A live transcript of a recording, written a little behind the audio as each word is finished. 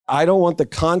I don't want the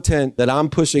content that I'm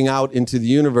pushing out into the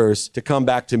universe to come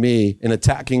back to me in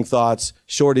attacking thoughts,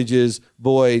 shortages,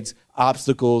 voids,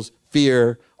 obstacles,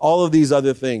 fear, all of these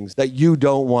other things that you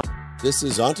don't want. This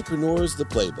is Entrepreneurs, the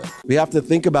Playbook. We have to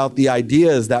think about the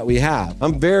ideas that we have.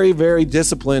 I'm very, very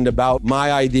disciplined about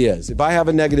my ideas. If I have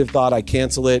a negative thought, I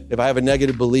cancel it. If I have a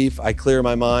negative belief, I clear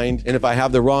my mind. And if I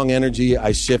have the wrong energy,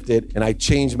 I shift it and I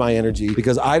change my energy,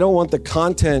 because I don't want the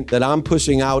content that I'm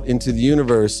pushing out into the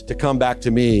universe to come back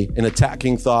to me in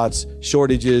attacking thoughts,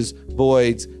 shortages,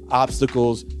 voids,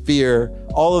 obstacles, fear,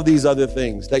 all of these other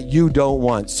things that you don't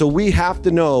want. So we have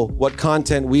to know what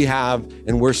content we have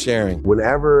and we're sharing.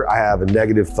 Whenever I have a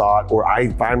negative thought, or I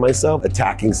find myself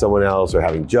attacking someone else or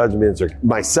having judgments, or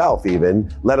myself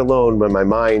even, let alone when my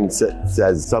mind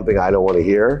says something I don't want to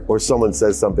hear, or someone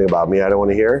says something about me I don't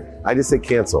want to hear, I just say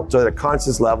cancel. So at a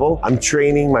conscious level, I'm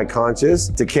training my conscious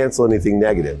to cancel anything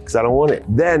negative because I don't want it.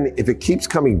 Then if it keeps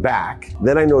coming back,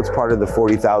 then I know it's part of the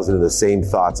 40,000 of the same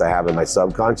thoughts I have in my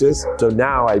subconscious. So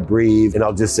now I breathe and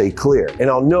I'll just say clear.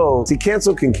 And I'll know, see,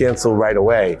 cancel can cancel right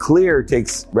away. Clear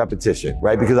takes repetition,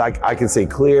 right? Because I can say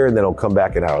clear and then it'll come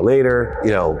back an hour later,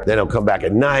 then it'll come back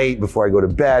at night before I go to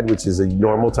bed, which is a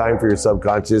normal time for your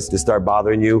subconscious to start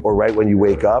bothering you, or right when you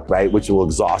wake up, right? Which will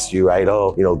exhaust you, right?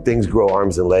 Things grow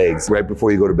arms and legs right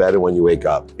before you go to bed and when you wake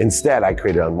up. Instead, I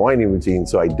create an unwinding routine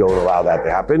so I don't allow that to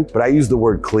happen. But I use the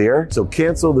word clear. So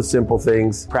cancel the simple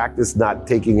things, practice not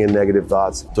taking in negative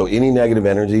thoughts. So any negative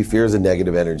energy, fear is a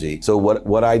negative energy. So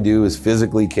what I do is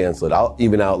physically cancel it. I'll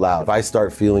even out loud. If I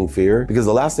start feeling fear, because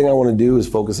the last thing I want to do is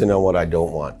focus in on what I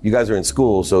don't want. You guys are in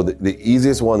school, so the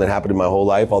easiest one that happened in my whole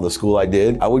life, all the school I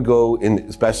did, I would go in,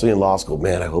 especially in law school,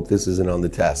 man, I hope this isn't on the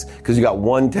test. Because you got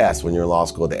one test when you're in law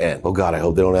school at the end. Oh God, I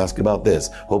hope they don't ask about this.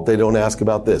 Hope they don't ask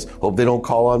about this. Hope they don't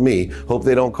call on me. Hope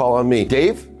they don't call on me.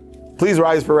 Dave, please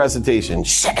rise for recitation.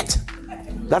 Shit.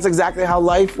 That's exactly how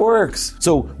life works.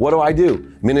 So what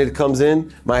do? Minute it comes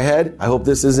in my head, I hope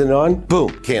this isn't on,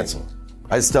 boom, cancel.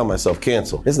 I just tell myself,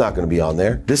 cancel. It's not going to be on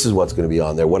there. This is what's going to be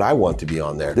on there, what I want to be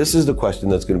on there. This is the question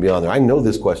that's going to be on there. I know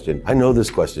this question.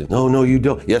 No, you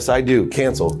don't. Yes, I do.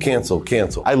 Cancel.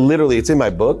 I literally, it's in my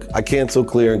book. I cancel,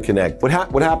 clear, and connect. What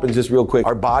happens, just real quick,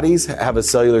 our bodies have a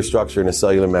cellular structure and a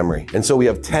cellular memory. And so we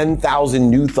have 10,000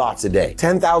 new thoughts a day.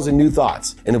 10,000 new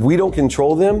thoughts. And if we don't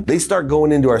control them, they start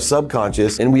going into our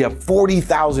subconscious, and we have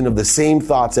 40,000 of the same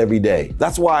thoughts every day.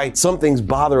 That's why some things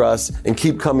bother us and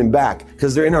keep coming back,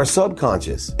 because they're in our subconscious.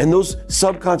 And those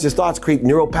subconscious thoughts create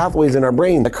neural pathways in our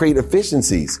brain that create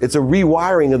efficiencies. It's a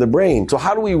rewiring of the brain. So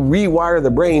how do we rewire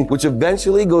the brain, which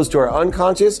eventually goes to our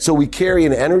unconscious, so we carry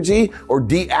an energy or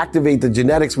deactivate the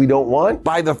genetics we don't want?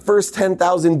 By the first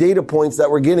 10,000 data points that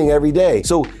we're getting every day.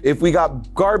 So if we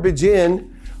got garbage in,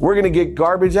 we're going to get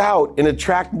garbage out and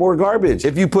attract more garbage.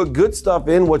 If you put good stuff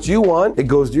in, what you want, it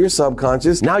goes to your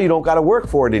subconscious. Now you don't got to work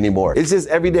for it anymore. It's just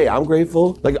every day. I'm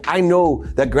grateful. Like, I know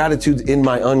that gratitude's in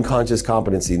my unconscious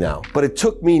competency now. But it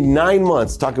took me 9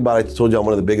 months. Talk about, I told you I'm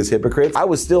one of the biggest hypocrites. I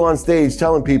was still on stage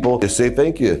telling people, just say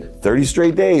thank you. 30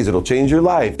 straight days. It'll change your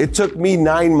life. It took me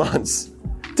 9 months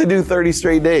to do 30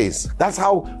 straight days. That's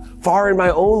how far in my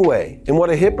own way. And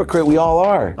what a hypocrite we all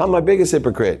are. I'm my biggest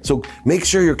hypocrite. So make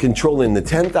sure you're controlling the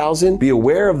 10,000, be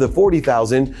aware of the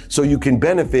 40,000, so you can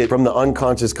benefit from the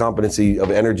unconscious competency of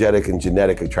energetic and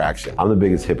genetic attraction. I'm the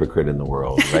biggest hypocrite in the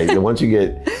world, right? And once you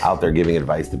get out there giving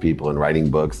advice to people and writing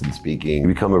books and speaking, you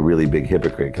become a really big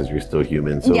hypocrite because you're still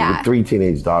human. So with 3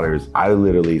 teenage daughters, I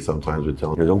literally sometimes would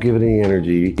tell them, don't give it any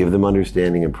energy, give them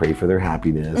understanding and pray for their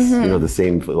happiness. The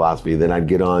same philosophy. Then I'd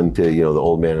get on to, the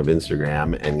old man of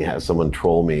Instagram and have someone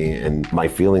troll me and my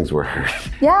feelings were hurt.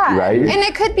 Yeah. Right? And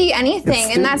it could be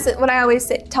anything. And that's what I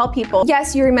always tell people.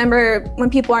 Yes, you remember when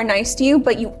people are nice to you,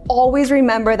 but you always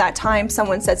remember that time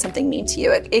someone said something mean to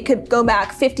you. It could go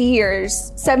back 50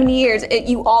 years, 70 years.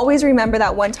 You always remember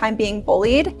that one time being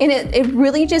bullied. And it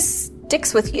really just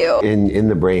sticks with you. In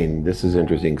the brain, this is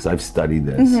interesting because I've studied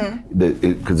this,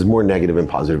 because it's more negative and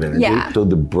positive energy. Yeah. So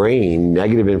the brain,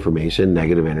 negative information,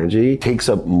 negative energy takes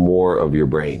up more of your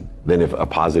brain than if a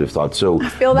positive thought. So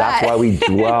that's why we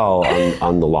dwell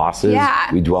on the losses.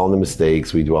 Yeah. We dwell on the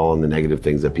mistakes. We dwell on the negative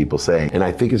things that people say. And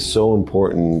I think it's so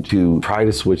important to try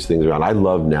to switch things around. I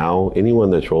love now,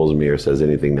 anyone that trolls me or says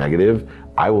anything negative,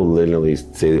 I will literally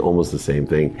say almost the same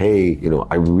thing. Hey,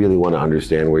 I really want to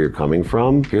understand where you're coming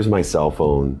from. Here's my cell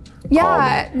phone.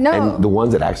 Yeah, no. And the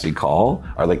ones that actually call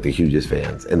are like the hugest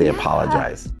fans, and they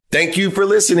apologize. Thank you for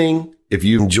listening. If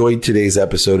you enjoyed today's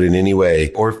episode in any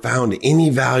way or found any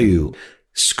value,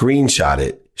 screenshot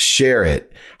it, share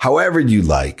it, however you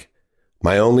like.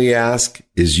 My only ask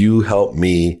is you help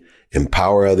me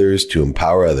empower others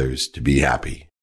to be happy.